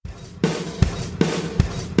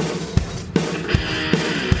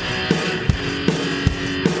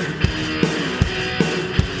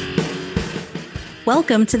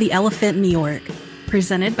Welcome to The Elephant in New York,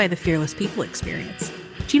 presented by the Fearless People Experience.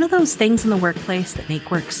 Do you know those things in the workplace that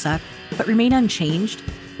make work suck, but remain unchanged?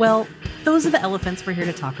 Well, those are the elephants we're here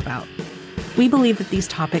to talk about. We believe that these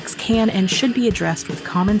topics can and should be addressed with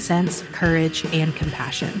common sense, courage, and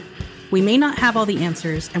compassion. We may not have all the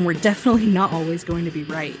answers, and we're definitely not always going to be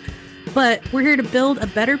right. But we're here to build a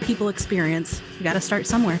better people experience. We got to start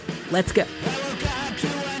somewhere. Let's go.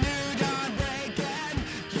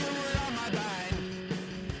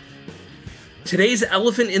 Today's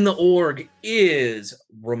elephant in the org is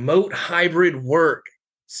remote hybrid work,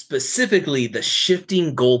 specifically the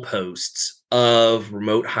shifting goalposts of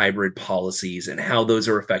remote hybrid policies and how those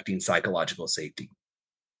are affecting psychological safety.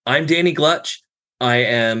 I'm Danny Glutch. I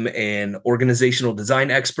am an organizational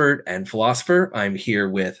design expert and philosopher. I'm here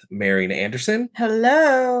with Marian Anderson.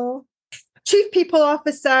 Hello. Chief People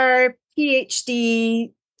Officer,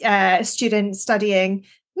 PhD student studying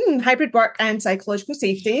hybrid work and psychological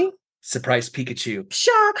safety. Surprise Pikachu.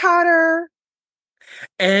 Shock horror.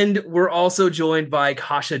 And we're also joined by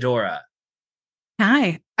Kasha Dora.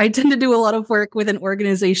 Hi. I tend to do a lot of work within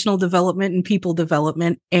organizational development and people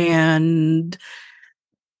development, and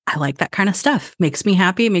I like that kind of stuff. Makes me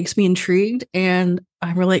happy, makes me intrigued, and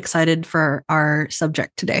I'm really excited for our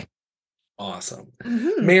subject today. Awesome.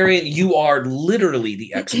 Mm-hmm. Marian, you are literally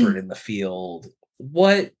the expert in the field.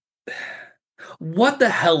 What the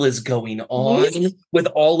hell is going on with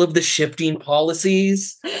all of the shifting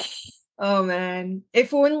policies? Oh man,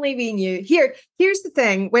 if only we knew. Here's the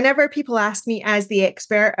thing. Whenever people ask me as the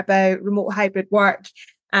expert about remote hybrid work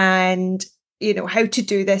and, how to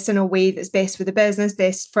do this in a way that's best for the business,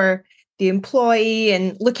 best for the employee,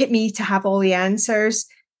 and look at me to have all the answers,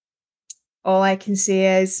 all I can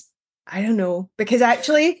say is, I don't know, because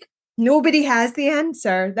actually nobody has the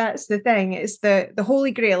answer. That's the thing. It's the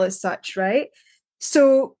holy grail as such, right?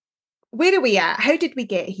 So where are we at? How did we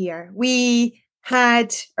get here? We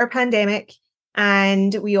had our pandemic,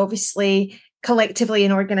 and we obviously collectively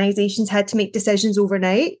in organizations had to make decisions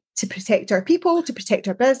overnight to protect our people, to protect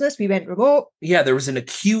our business. We went remote. Yeah, there was an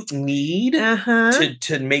acute need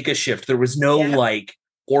to make a shift. There was no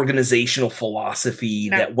organizational philosophy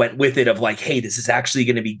that went with it of like, hey, this is actually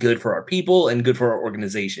going to be good for our people and good for our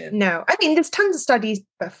organization. No, I mean, there's tons of studies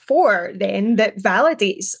before then that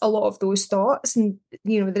validates a lot of those thoughts, and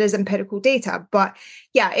there is empirical data, but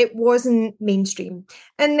yeah, it wasn't mainstream.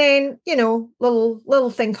 And then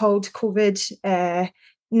little thing called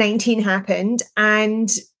COVID-19 happened,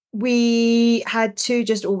 and we had to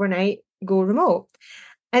just overnight go remote.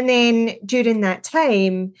 And then during that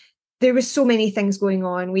time, there was so many things going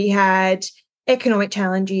on. We had economic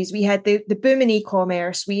challenges. We had the boom in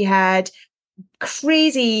e-commerce. We had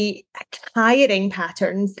crazy hiring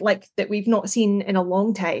patterns like that we've not seen in a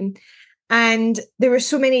long time. And there were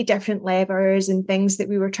so many different levers and things that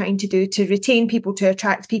we were trying to do to retain people, to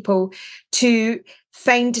attract people, to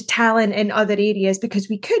find talent in other areas because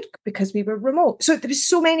we were remote. So there was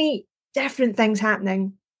so many different things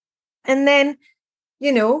happening. And then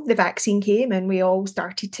the vaccine came and we all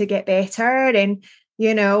started to get better and,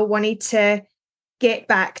 wanted to get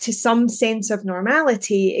back to some sense of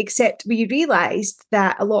normality, except we realized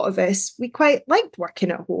that a lot of us, we quite liked working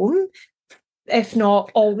at home, if not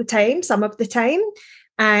all the time, some of the time.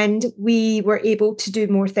 And we were able to do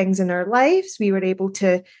more things in our lives. We were able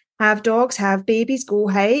to have dogs, have babies, go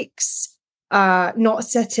hikes, not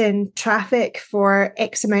sit in traffic for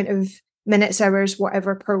X amount of minutes, hours,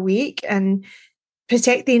 whatever per week, and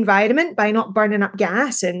protect the environment by not burning up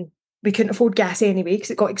gas. And we couldn't afford gas anyway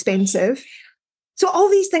because it got expensive. So all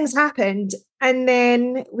these things happened. And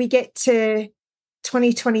then we get to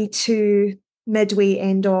 2022, midway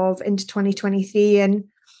end of into 2023. And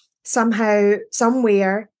somehow,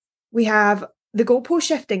 somewhere, we have the goalpost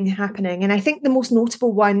shifting happening. And I think the most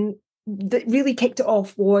notable one that really kicked it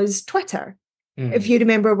off was Twitter. If you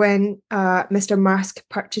remember when Mr. Musk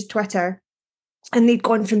purchased Twitter, and they'd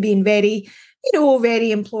gone from being very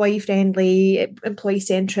employee friendly, employee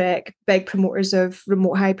centric, big promoters of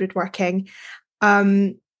remote hybrid working.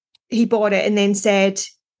 He bought it and then said,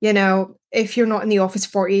 if you're not in the office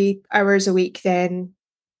 40 hours a week, then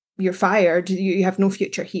you're fired. You have no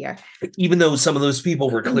future here. Even though some of those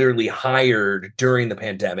people were clearly hired during the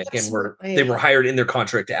pandemic. Absolutely. And they were hired in their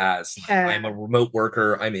contract as I'm a remote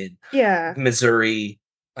worker. I'm in Missouri.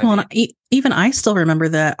 Even I still remember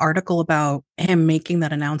the article about him making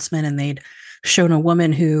that announcement, and they'd shown a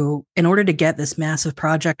woman who, in order to get this massive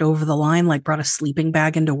project over the line, brought a sleeping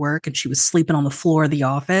bag into work, and she was sleeping on the floor of the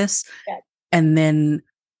office. Yeah. And then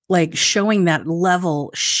showing that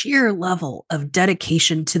sheer level of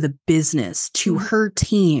dedication to the business, to her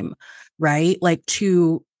team, right?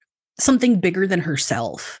 To something bigger than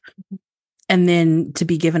herself. And then to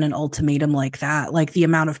be given an ultimatum like that, like the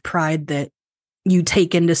amount of pride that you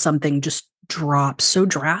take into something just drops so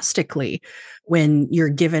drastically when you're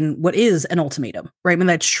given what is an ultimatum, right? I mean,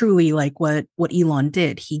 that's truly like what Elon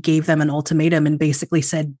did. He gave them an ultimatum and basically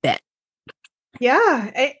said, bet.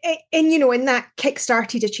 Yeah. And, you know, and that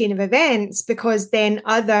kickstarted a chain of events, because then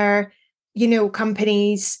other, you know,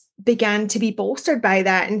 companies began to be bolstered by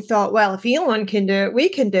that and thought, well, if Elon can do it, we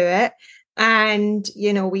can do it. And,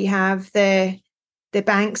 you know, we have the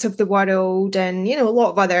banks of the world and, you know, a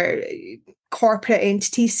lot of other corporate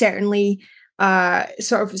entities certainly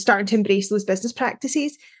sort of starting to embrace those business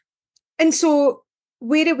practices. And so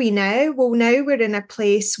where are we now? Well, now we're in a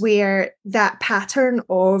place where that pattern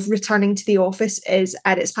of returning to the office is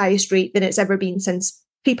at its highest rate than it's ever been since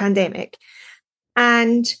pre-pandemic.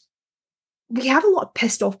 And we have a lot of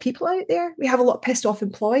pissed off people out there. We have a lot of pissed off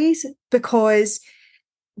employees because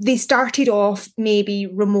they started off maybe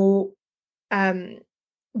remote,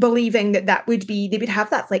 believing that would be, they would have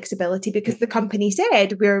that flexibility because the company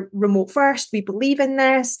said, we're remote first, we believe in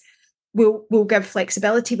this, we'll give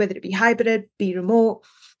flexibility, whether it be hybrid, be remote.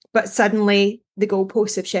 But suddenly the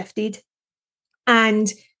goalposts have shifted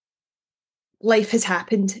and life has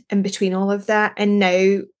happened in between all of that. And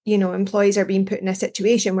now, you know, employees are being put in a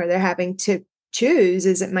situation where they're having to choose,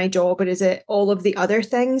 is it my job or is it all of the other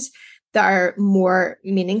things that are more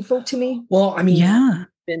meaningful to me? Well, I mean, yeah,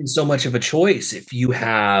 been so much of a choice if you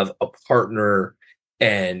have a partner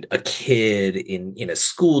and a kid in a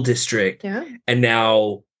school district, and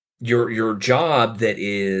now your job that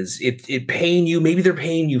is it paying you, maybe they're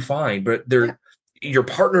paying you fine, but your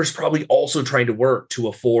partner's probably also trying to work to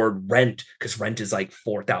afford rent, because rent is like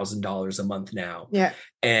 $4,000 a month now.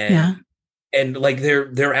 And like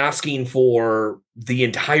they're asking for the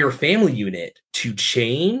entire family unit to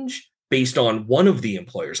change based on one of the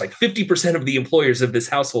employers. Like 50% of the employers of this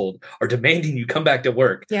household are demanding you come back to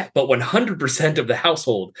work. But 100% of the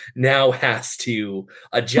household now has to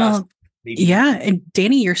adjust. Yeah. And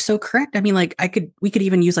Danny, you're so correct. I mean, like we could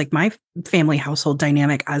even use like my family household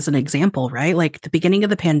dynamic as an example, right? Like the beginning of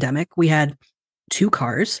the pandemic, we had 2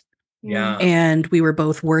 cars. And we were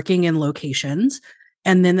both working in locations.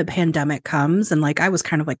 And then the pandemic comes, and like I was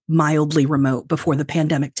kind of like mildly remote before the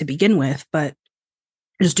pandemic to begin with, but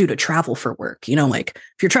just due to travel for work, you know, like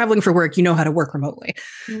if you're traveling for work, you know how to work remotely.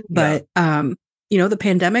 But, you know, the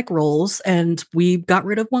pandemic rolls and we got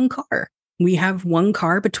rid of 1 car. We have 1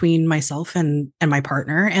 car between myself and my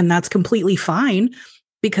partner, and that's completely fine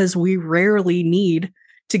because we rarely need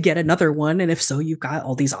to get another one. And if so, you've got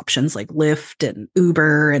all these options like Lyft and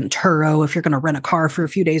Uber and Turo. If you're going to rent a car for a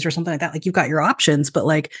few days or something like that, like you've got your options. But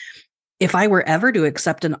like, if I were ever to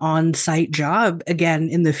accept an on-site job again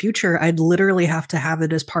in the future, I'd literally have to have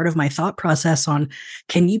it as part of my thought process on,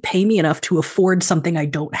 can you pay me enough to afford something I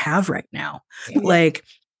don't have right now? Like,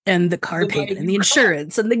 and the car payment and the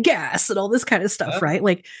insurance and the gas and all this kind of stuff, right?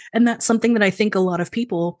 Like, and that's something that I think a lot of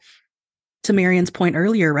people, to Marion's point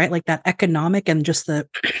earlier, right? Like that economic and just the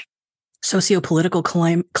socio-political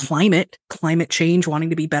climate change, wanting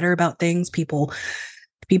to be better about things. People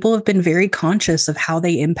have been very conscious of how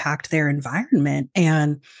they impact their environment,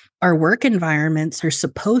 and our work environments are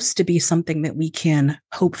supposed to be something that we can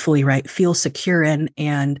hopefully, right, feel secure in.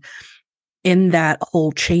 And in that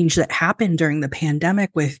whole change that happened during the pandemic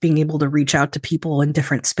with being able to reach out to people in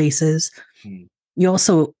different spaces, you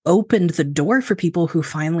also opened the door for people who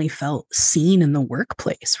finally felt seen in the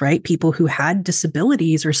workplace, right? People who had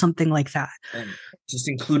disabilities or something like that. And just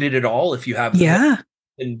included it all. If you have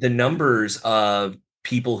the numbers of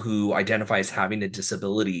people who identify as having a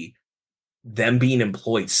disability, them being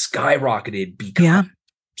employed skyrocketed because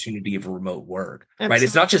opportunity of remote work. Absolutely. Right?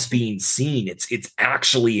 It's not just being seen, it's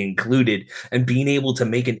actually included, and being able to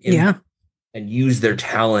make an impact and use their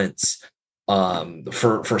talents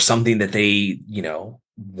for something that they, you know,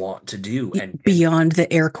 want to do, and beyond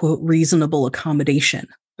the air quote reasonable accommodation.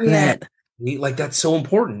 Like that's so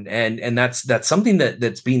important, and that's something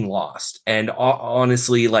that's being lost. And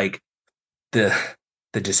honestly, like the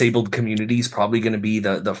disabled community is probably going to be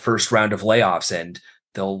the first round of layoffs, and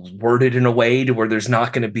they'll word it in a way to where there's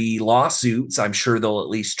not going to be lawsuits. I'm sure they'll at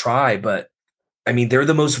least try, but I mean, they're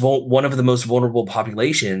one of the most vulnerable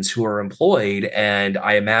populations who are employed, and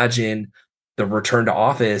I imagine the return to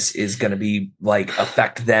office is going to be like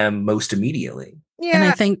affect them most immediately. And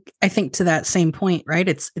I think to that same point, right?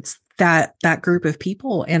 It's that group of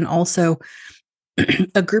people, and also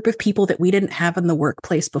a group of people that we didn't have in the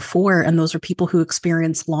workplace before. And those are people who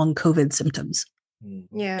experience long COVID symptoms.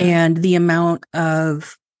 And the amount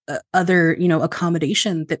of other, you know,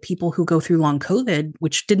 accommodation that people who go through long COVID,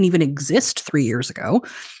 which didn't even exist 3 years ago,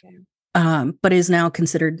 but is now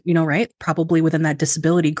considered, right, probably within that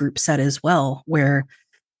disability group set as well, where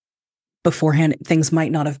beforehand things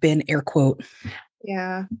might not have been air quote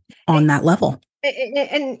on that level.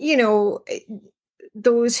 And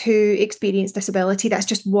those who experience disability, that's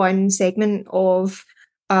just one segment of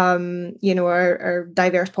our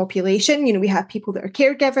diverse population. We have people that are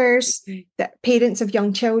caregivers, that parents of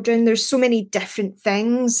young children. There's so many different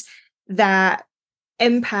things that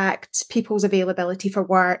impact people's availability for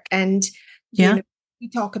work. And we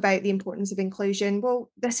talk about the importance of inclusion. Well,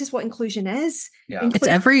 this is what inclusion is. Yeah.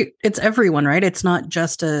 It's everyone, right? It's not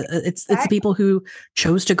just it's the people who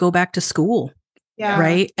chose to go back to school. Yeah.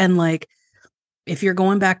 Right. And like, if you're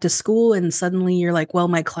going back to school and suddenly you're like, well,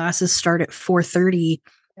 my classes start at 4:30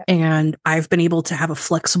 and I've been able to have a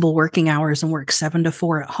flexible working hours and work 7 to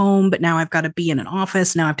 4 at home, but now I've got to be in an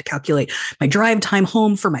office. Now I have to calculate my drive time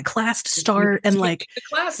home for my class to start. And like the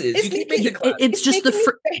classes, you can make the classes. It's just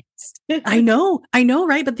I know,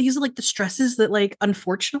 right? But these are like the stresses that like,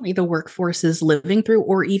 unfortunately, the workforce is living through,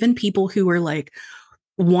 or even people who are like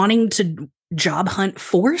wanting to job hunt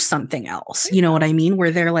for something else. You know what I mean?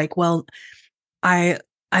 Where they're like, well, I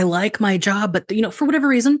like my job, but for whatever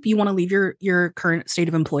reason, you want to leave your current state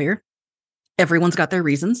of employer. Everyone's got their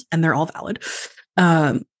reasons and they're all valid.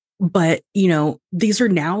 But these are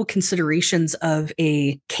now considerations of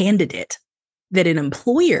a candidate that an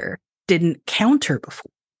employer didn't counter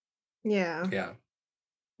before. Yeah.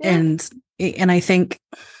 And I think,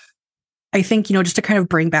 just to kind of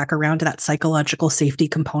bring back around to that psychological safety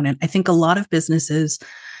component, I think a lot of businesses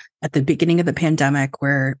at the beginning of the pandemic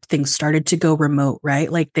where things started to go remote,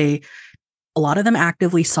 right? Like a lot of them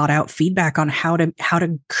actively sought out feedback on how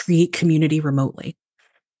to create community remotely.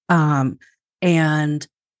 And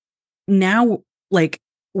now, like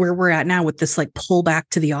where we're at now with this like pull back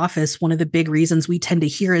to the office, one of the big reasons we tend to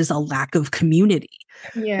hear is a lack of community.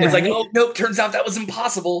 Yeah. It's like, oh nope, turns out that was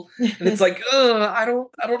impossible. And it's like, I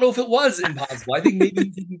don't know if it was impossible. I think maybe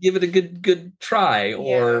you didn't give it a good try,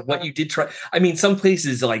 or what you did try. I mean, some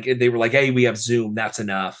places like they were like, hey, we have Zoom, that's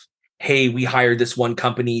enough. Hey, we hired this one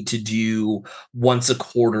company to do once a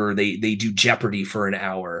quarter. They do Jeopardy for an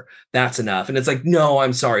hour. That's enough. And it's like, no,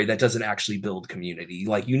 I'm sorry, that doesn't actually build community.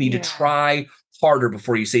 Like you need to try harder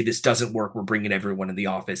before you say this doesn't work. We're bringing everyone in the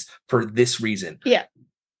office for this reason. Yeah.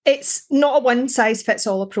 It's not a one size fits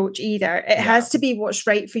all approach either. It has to be what's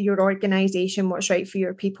right for your organization, what's right for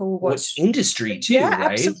your people, what's industry too,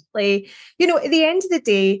 right? Absolutely. At the end of the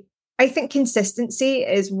day, I think consistency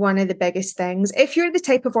is one of the biggest things. If you're the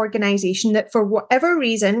type of organization that for whatever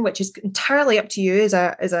reason, which is entirely up to you as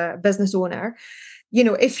a business owner,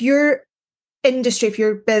 if your industry, if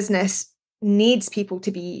your business needs people to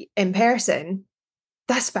be in person,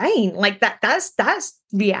 that's fine. Like that's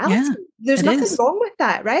reality. Yeah, there's nothing wrong with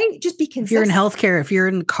that, right? Just be consistent. If you're in healthcare, if you're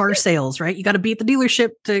in car sales, right? You got to be at the dealership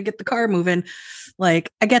to get the car moving.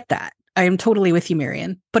 Like, I get that. I am totally with you,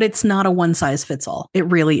 Marian, but it's not a one size fits all. It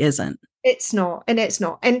really isn't. It's not.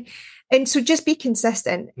 And so just be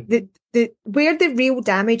consistent. The where the real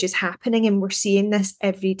damage is happening, and we're seeing this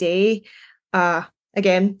every day.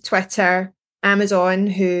 Again, Twitter, Amazon,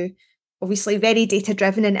 who obviously very data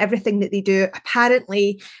driven in everything that they do.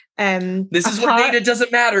 Apparently, this is where data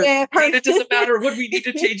doesn't matter. Yeah, data doesn't matter when we need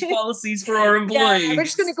to change policies for our employees. Yeah, we're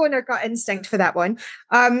just going to go on our gut instinct for that one.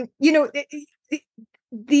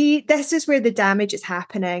 This is where the damage is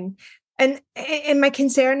happening. And my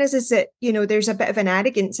concern is that, there's a bit of an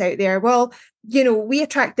arrogance out there. Well, we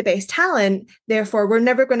attract the best talent, therefore we're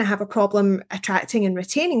never going to have a problem attracting and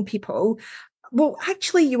retaining people. Well,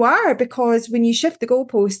 actually you are, because when you shift the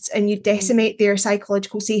goalposts and you decimate their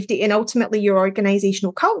psychological safety and ultimately your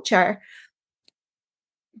organizational culture,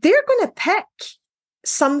 they're going to pick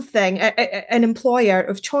something, an employer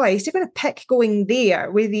of choice. They're going to pick going there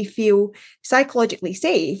where they feel psychologically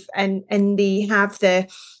safe and they have the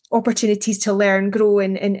opportunities to learn, grow,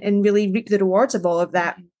 and really reap the rewards of all of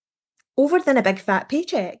that over than a big fat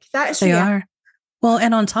paycheck. That is they are. Well,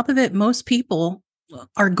 and on top of it, most people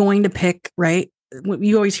are going to pick, right?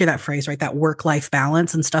 You always hear that phrase, right? That work-life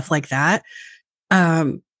balance and stuff like that.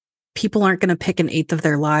 People aren't going to pick 1/8 of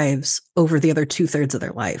their lives over the other 2/3 of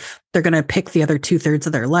their life. They're going to pick the other 2/3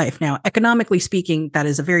 of their life. Now, economically speaking, that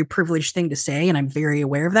is a very privileged thing to say. And I'm very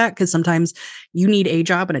aware of that, because sometimes you need a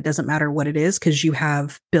job and it doesn't matter what it is, because you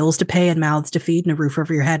have bills to pay and mouths to feed and a roof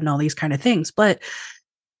over your head and all these kind of things. But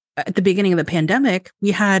at the beginning of the pandemic,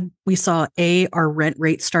 we saw our rent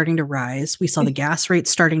rates starting to rise. We saw the gas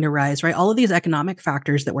rates starting to rise, right? All of these economic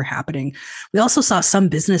factors that were happening. We also saw some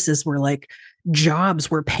businesses where like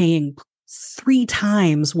jobs were paying 3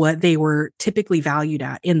 times what they were typically valued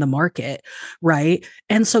at in the market, right?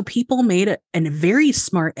 And so people made a very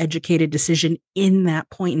smart, educated decision in that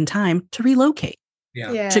point in time to relocate.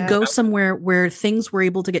 Yeah. To go somewhere where things were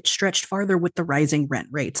able to get stretched farther with the rising rent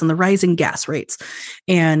rates and the rising gas rates,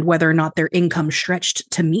 and whether or not their income stretched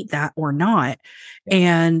to meet that or not. Yeah.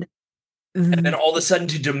 And then all of a sudden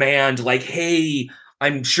to demand, like, hey,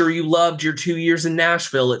 I'm sure you loved your 2 years in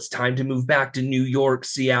Nashville. It's time to move back to New York,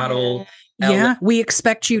 Seattle. Yeah, we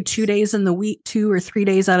expect you 2 days in the week, 2 or 3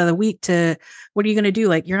 days out of the week to, what are you going to do?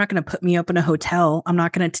 Like, you're not going to put me up in a hotel. I'm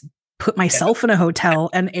not going to put myself in a hotel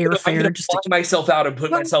and airfare. Just fly myself out and put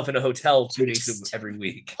myself in a hotel 2 days every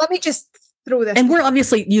week. Let me just throw this. And we're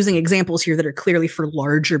obviously using examples here that are clearly for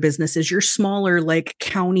larger businesses. Your smaller, like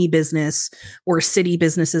county business or city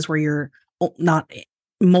businesses where you're not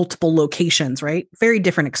multiple locations, right? Very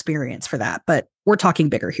different experience for that. But we're talking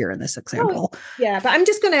bigger here in this example. Yeah, but I'm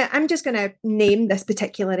just gonna name this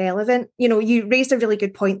particular element. You know, you raised a really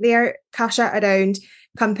good point there, Kasha, around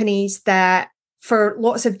companies that, for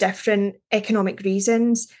lots of different economic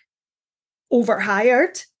reasons,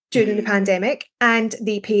 overhired during the pandemic, and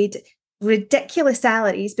they paid ridiculous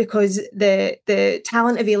salaries because the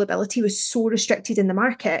talent availability was so restricted in the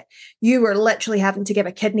market. You were literally having to give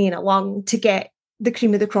a kidney and a lung to get the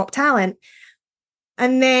cream of the crop talent.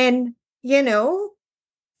 And then, you know,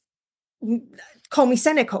 call me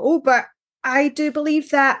cynical, but I do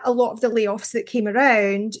believe that a lot of the layoffs that came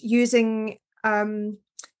around using,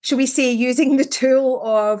 shall we say, using the tool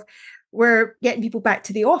of, we're getting people back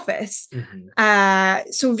to the office.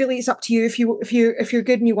 Mm-hmm. So really, it's up to you. If you're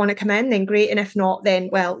good and you want to come in, then great. And if not, then,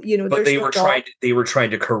 well, you know. But they were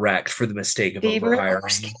trying to correct for the mistake of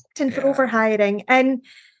overhiring. For overhiring, and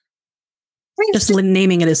just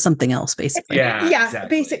naming it as something else, basically. Yeah, exactly.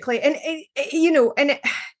 Basically, and you know, and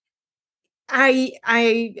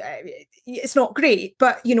it's not great,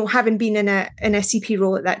 but you know, having been in a CP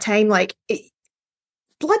role at that time, like,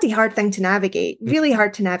 bloody hard thing to navigate, really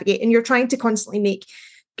hard to navigate. And you're trying to constantly make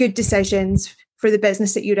good decisions for the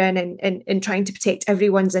business that you're in, and trying to protect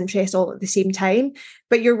everyone's interests all at the same time.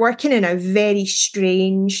 But you're working in a very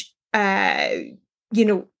strange, you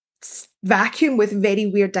know, vacuum with very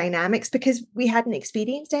weird dynamics, because we hadn't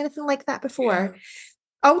experienced anything like that before. Yeah.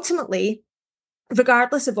 Ultimately,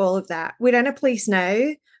 regardless of all of that, we're in a place now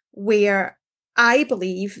where I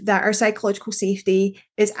believe that our psychological safety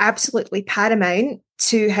is absolutely paramount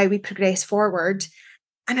to how we progress forward.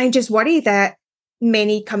 And I just worry that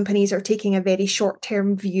many companies are taking a very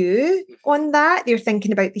short-term view on that. They're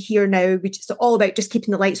thinking about the here now, which is all about just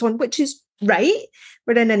keeping the lights on, which is right.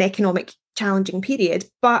 We're in an economic challenging period,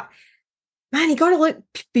 but man, you got to look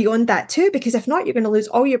beyond that too, because if not, you're going to lose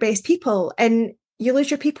all your best people, and you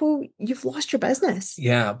lose your people, you've lost your business.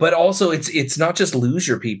 Yeah, but also it's not just lose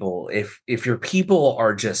your people. If your people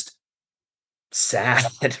are just sad,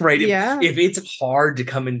 right? Yeah. If it's hard to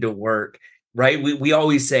come into work, right? We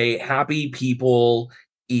always say happy people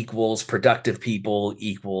equals productive people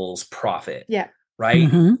equals profit. Yeah. Right?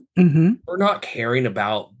 Mm-hmm. Mm-hmm. We're not caring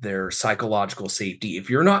about their psychological safety.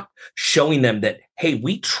 If you're not showing them that, hey,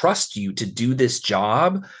 we trust you to do this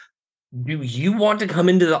job, do you want to come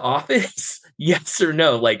into the office? Yes or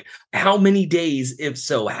no? Like, how many days? If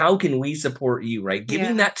so, how can we support you? Right?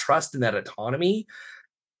 Giving that trust and that autonomy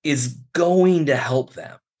is going to help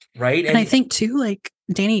them. Right. And I think too, like,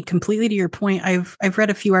 Danny, completely to your point, I've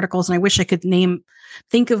read a few articles, and I wish I could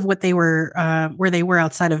think of what they were, where they were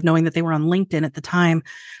outside of knowing that they were on LinkedIn at the time.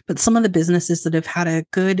 But some of the businesses that have had a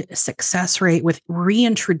good success rate with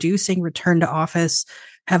reintroducing return to office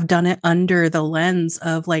have done it under the lens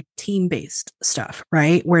of like team-based stuff,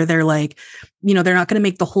 right? Where they're like, you know, they're not going to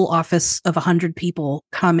make the whole office of 100 people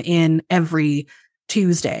come in every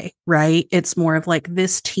Tuesday, right? It's more of like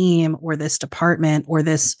this team or this department or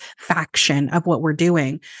this faction of what we're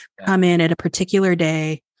doing come in at a particular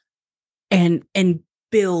day and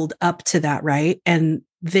build up to that, right? And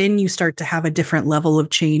then you start to have a different level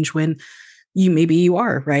of change when you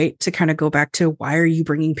are, right? To kind of go back to, why are you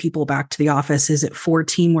bringing people back to the office? Is it for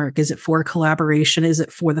teamwork? Is it for collaboration? Is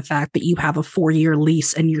it for the fact that you have a 4-year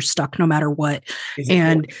lease and you're stuck no matter what? Is it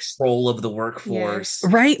and control of the workforce,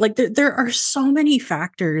 right? Like there are so many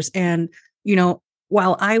factors. And, you know,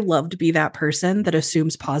 while I love to be that person that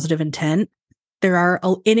assumes positive intent, there are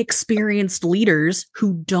inexperienced leaders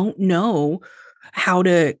who don't know how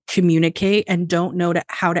to communicate and don't know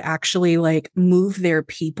how to actually like move their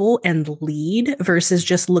people and lead, versus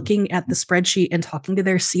just looking at the spreadsheet and talking to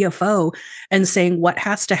their CFO and saying what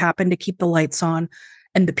has to happen to keep the lights on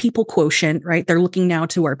and the people quotient, right? They're looking now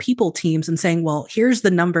to our people teams and saying, well, here's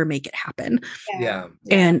the number, make it happen. Yeah.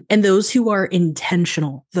 And those who are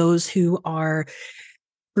intentional, those who are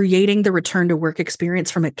creating the return to work experience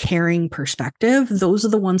from a caring perspective, those are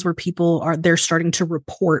the ones where they're starting to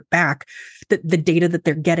report back that the data that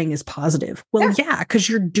they're getting is positive. Well, yeah, because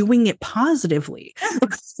you're doing it positively.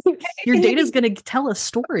 Your data is going to tell a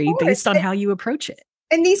story based on how you approach it.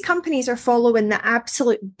 And these companies are following the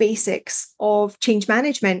absolute basics of change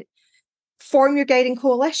management. Form your guiding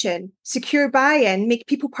coalition, secure buy-in, make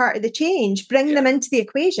people part of the change, bring them into the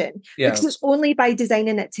equation. Because it's only by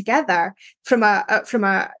designing it together from a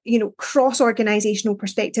cross-organizational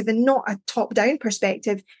perspective and not a top-down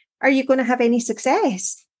perspective, are you going to have any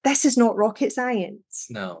success? This is not rocket science.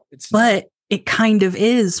 No, it's not. But it kind of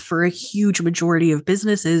is for a huge majority of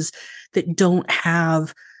businesses that don't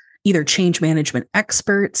have either change management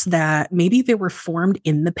experts, that maybe they were formed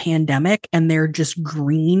in the pandemic and they're just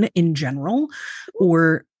green in general,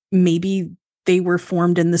 or maybe they were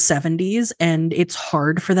formed in the 70s and it's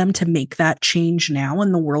hard for them to make that change now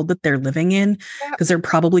in the world that they're living in, because they're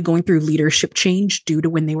probably going through leadership change due to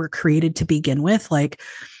when they were created to begin with.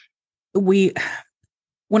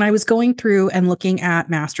 When I was going through and looking at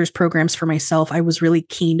master's programs for myself, I was really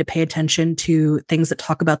keen to pay attention to things that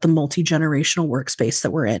talk about the multi-generational workspace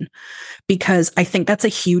that we're in, because I think that's a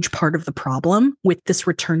huge part of the problem with this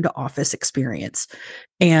return to office experience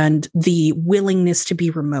and the willingness to be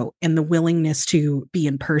remote and the willingness to be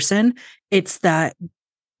in person. It's that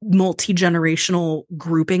multi-generational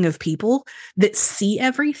grouping of people that see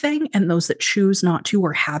everything and those that choose not to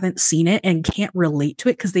or haven't seen it and can't relate to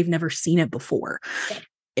it because they've never seen it before.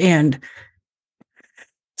 And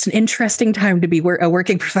it's an interesting time to be a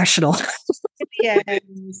working professional. Yeah,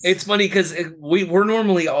 it's funny because we're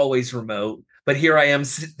normally always remote, but here I am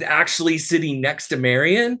actually sitting next to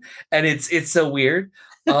Marion, and it's so weird.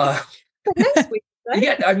 Nice, right?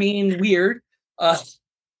 Yeah, I mean, weird.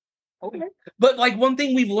 Okay. But like one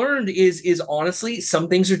thing we've learned is honestly, some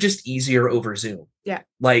things are just easier over Zoom. Yeah.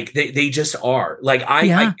 Like they just are. Like I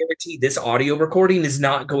guarantee this audio recording is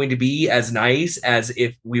not going to be as nice as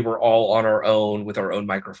if we were all on our own with our own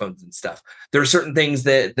microphones and stuff. There are certain things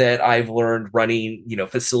that I've learned running,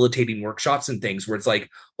 facilitating workshops and things where it's like,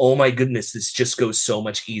 oh my goodness, this just goes so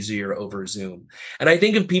much easier over Zoom. And I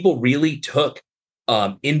think if people really took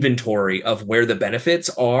inventory of where the benefits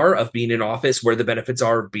are of being in office, where the benefits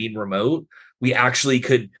are of being remote, we actually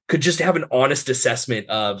could just have an honest assessment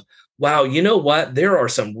of, wow, you know what? There are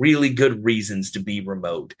some really good reasons to be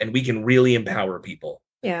remote, and we can really empower people.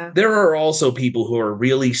 Yeah. There are also people who are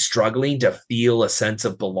really struggling to feel a sense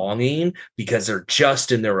of belonging because they're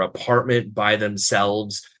just in their apartment by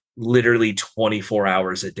themselves, literally 24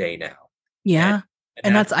 hours a day now. Yeah.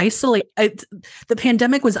 And that's isolate. The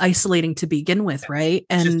pandemic was isolating to begin with, right?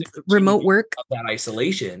 And remote work. That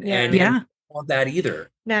isolation. Yeah. And I don't want that either.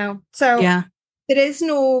 No. So there is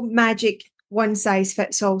no magic one size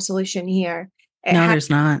fits all solution here. There's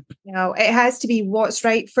not. It has to be what's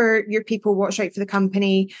right for your people, what's right for the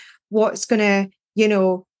company, what's going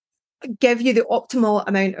to, give you the optimal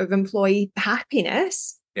amount of employee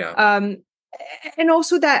happiness. Yeah. And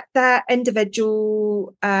also that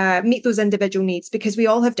individual, meet those individual needs, because we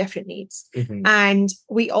all have different needs and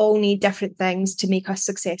we all need different things to make us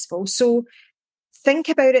successful. So think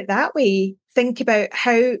about it that way. Think about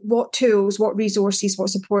what tools, what resources, what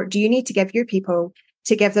support do you need to give your people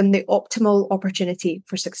to give them the optimal opportunity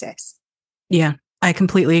for success. Yeah, I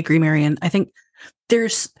completely agree, Marian. I think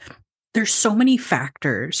there's so many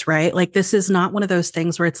factors, right? Like this is not one of those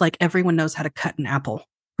things where it's like everyone knows how to cut an apple.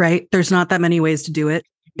 Right? There's not that many ways to do it.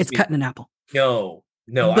 It's cutting an apple. No.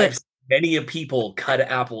 I've seen many of people cut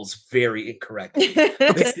apples very incorrectly.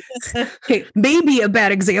 Okay, maybe a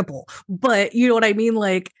bad example, but you know what I mean?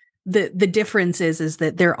 Like the difference is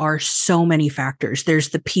that there are so many factors. There's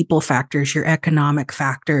the people factors, your economic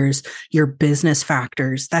factors, your business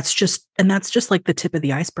factors. That's just like the tip of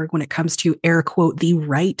the iceberg when it comes to air quote, the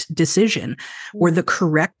right decision or the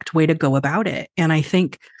correct way to go about it. And I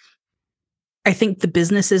think the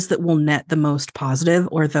businesses that will net the most positive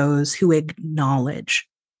are those who acknowledge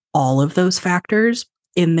all of those factors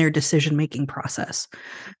in their decision-making process.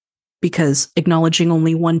 Because acknowledging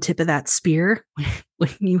only one tip of that spear,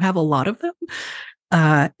 when you have a lot of them,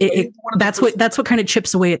 that's what kind of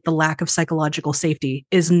chips away at the lack of psychological safety,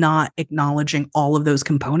 is not acknowledging all of those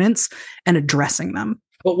components and addressing them.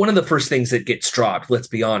 But one of the first things that gets dropped, let's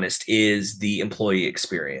be honest, is the employee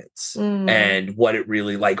experience and what it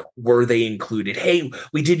really like. Were they included? Hey,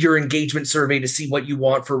 we did your engagement survey to see what you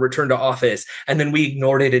want for return to office, and then we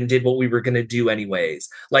ignored it and did what we were going to do anyways.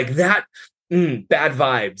 Like that Bad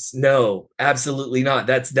vibes. No, absolutely not.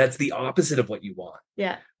 That's the opposite of what you want.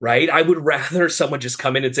 Yeah. Right? I would rather someone just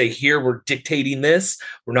come in and say, here, we're dictating this.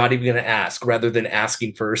 We're not even going to ask, rather than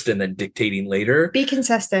asking first and then dictating later. Be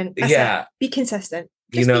consistent. Yeah. Be consistent.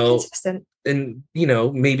 Just be consistent. And,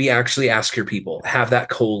 maybe actually ask your people, have that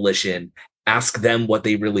coalition, ask them what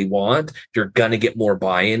they really want. You're going to get more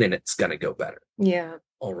buy-in and it's going to go better. Yeah.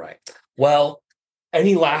 All right. Well,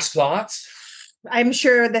 any last thoughts? I'm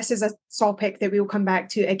sure this is a topic that we'll come back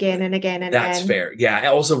to again and again and That's again. fair. Yeah. I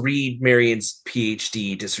also read Marion's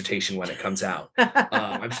PhD dissertation when it comes out.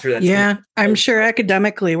 I'm sure that's I'm sure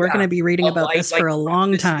academically we're going to be reading about this for a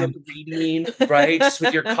long time. Reading, right? Just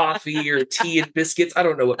with your coffee or tea and biscuits. I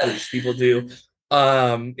don't know what British people do in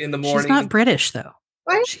the morning. She's not British though.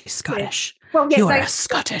 What? She's Scottish. Well, yes, you are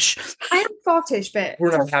Scottish. I am Scottish, but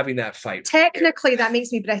we're not having that fight. Technically, that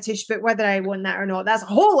makes me British, but whether I won that or not, that's a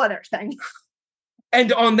whole other thing.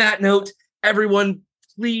 And on that note, everyone,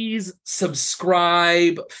 please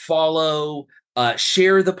subscribe, follow,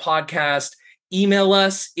 share the podcast. Email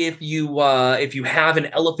us if you have an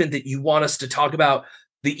elephant that you want us to talk about.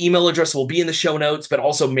 The email address will be in the show notes, but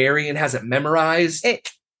also Marion has it memorized.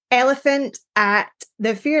 It's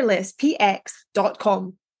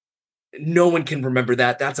elephant@thefearlesspx.com. No one can remember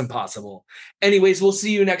that. That's impossible. Anyways, we'll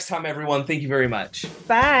see you next time, everyone. Thank you very much.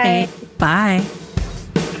 Bye. Bye.